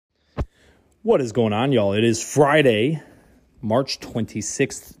What is going on, y'all? It is Friday, March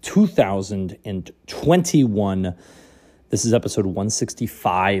 26th, 2021. This is episode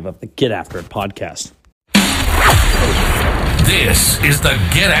 165 of the Get After It podcast. This is the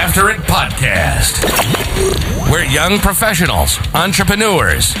Get After It podcast, where young professionals,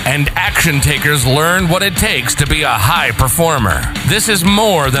 entrepreneurs, and action takers learn what it takes to be a high performer. This is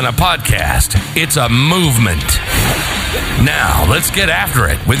more than a podcast. It's a movement. Now, let's get after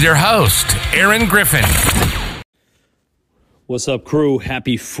it with your host, Aaron Griffin. What's up, crew?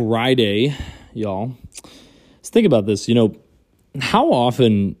 Happy Friday, y'all. Let's think about this. How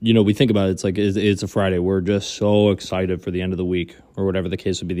often, we think about it, it's a Friday. We're just so excited for the end of the week, or whatever the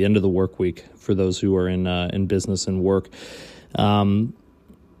case would be, the end of the work week for those who are in business and work. How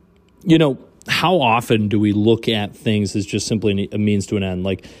often do we look at things as just simply a means to an end?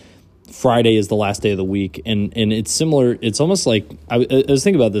 Like, Friday is the last day of the week, and it's similar. It's almost like, I was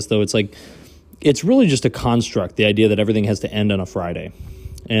thinking about this, though. It's like, it's really just a construct, the idea that everything has to end on a Friday.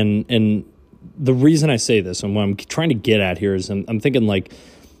 And the reason I say this, and what I'm trying to get at here is I'm thinking, like,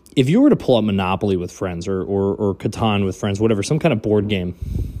 if you were to pull up Monopoly with friends or Catan with friends, whatever, some kind of board game,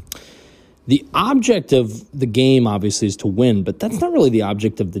 the object of the game obviously is to win, but that's not really the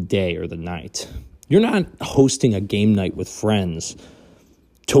object of the day or the night. You're not hosting a game night with friends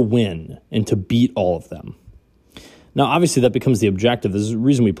to win and to beat all of them. Now, obviously, that becomes the objective. This is the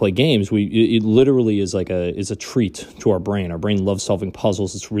reason we play games. It literally is a treat to our brain. Our brain loves solving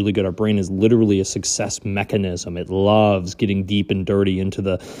puzzles. It's really good. Our brain is literally a success mechanism. It loves getting deep and dirty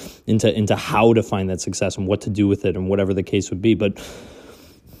into how to find that success and what to do with it and whatever the case would be. But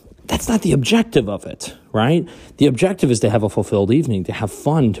that's not the objective of it, right? The objective is to have a fulfilled evening, to have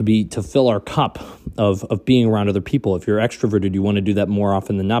fun, to fill our cup of being around other people. If you're extroverted, you want to do that more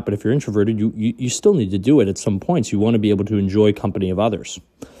often than not. But if you're introverted, you still need to do it at some points. You want to be able to enjoy company of others.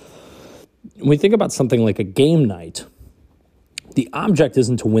 When we think about something like a game night, the object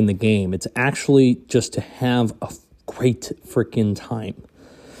isn't to win the game. It's actually just to have a great freaking time.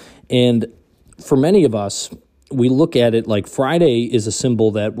 And for many of us, we look at it like Friday is a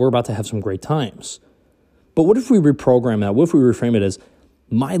symbol that we're about to have some great times. But what if we reprogram that? What if we reframe it as,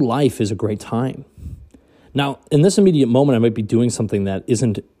 my life is a great time? Now, in this immediate moment, I might be doing something that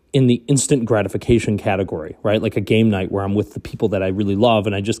isn't in the instant gratification category, right? Like a game night where I'm with the people that I really love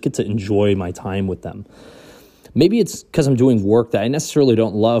and I just get to enjoy my time with them. Maybe it's because I'm doing work that I necessarily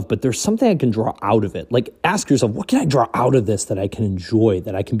don't love, but there's something I can draw out of it. Like, ask yourself, what can I draw out of this that I can enjoy,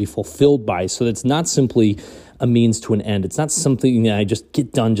 that I can be fulfilled by, so that it's not simply a means to an end. It's not something that I just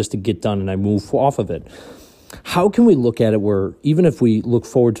get done just to get done and I move off of it. How can we look at it where, even if we look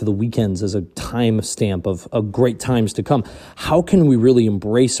forward to the weekends as a time stamp of great times to come, how can we really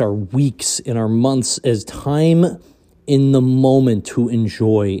embrace our weeks and our months as time in the moment to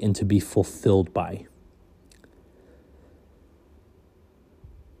enjoy and to be fulfilled by?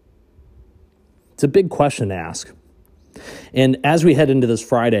 It's a big question to ask. And as we head into this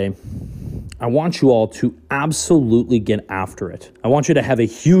Friday, I want you all to absolutely get after it. I want you to have a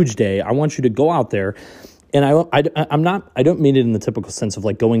huge day. I want you to go out there. And I don't mean it in the typical sense of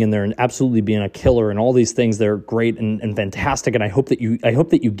like going in there and absolutely being a killer and all these things that are great and fantastic. And I hope that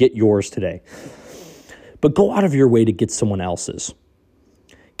you get yours today. But go out of your way to get someone else's.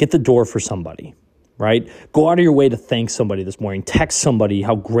 Get the door for somebody. Right? Go out of your way to thank somebody this morning. Text somebody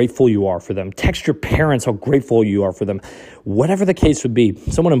how grateful you are for them. Text your parents how grateful you are for them. Whatever the case would be,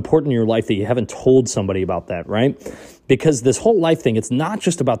 someone important in your life that you haven't told somebody about that, right? Because this whole life thing, it's not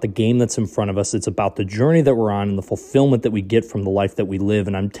just about the game that's in front of us. It's about the journey that we're on and the fulfillment that we get from the life that we live.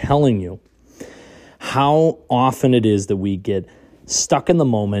 And I'm telling you how often it is that we get stuck in the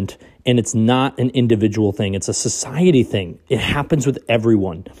moment, and it's not an individual thing. It's a society thing. It happens with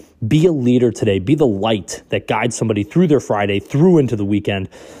everyone. Be a leader today. Be the light that guides somebody through their Friday, through into the weekend,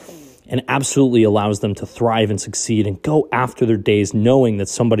 and absolutely allows them to thrive and succeed and go after their days knowing that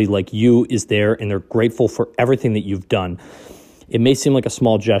somebody like you is there and they're grateful for everything that you've done. It may seem like a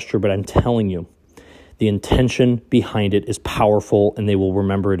small gesture, but I'm telling you, the intention behind it is powerful, and they will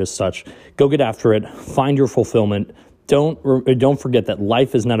remember it as such. Go get after it. Find your fulfillment. Don't forget that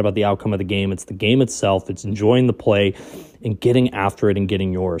life is not about the outcome of the game. It's the game itself. It's enjoying the play and getting after it and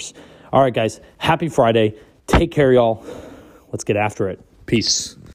getting yours. All right, guys. Happy Friday. Take care, y'all. Let's get after it. Peace.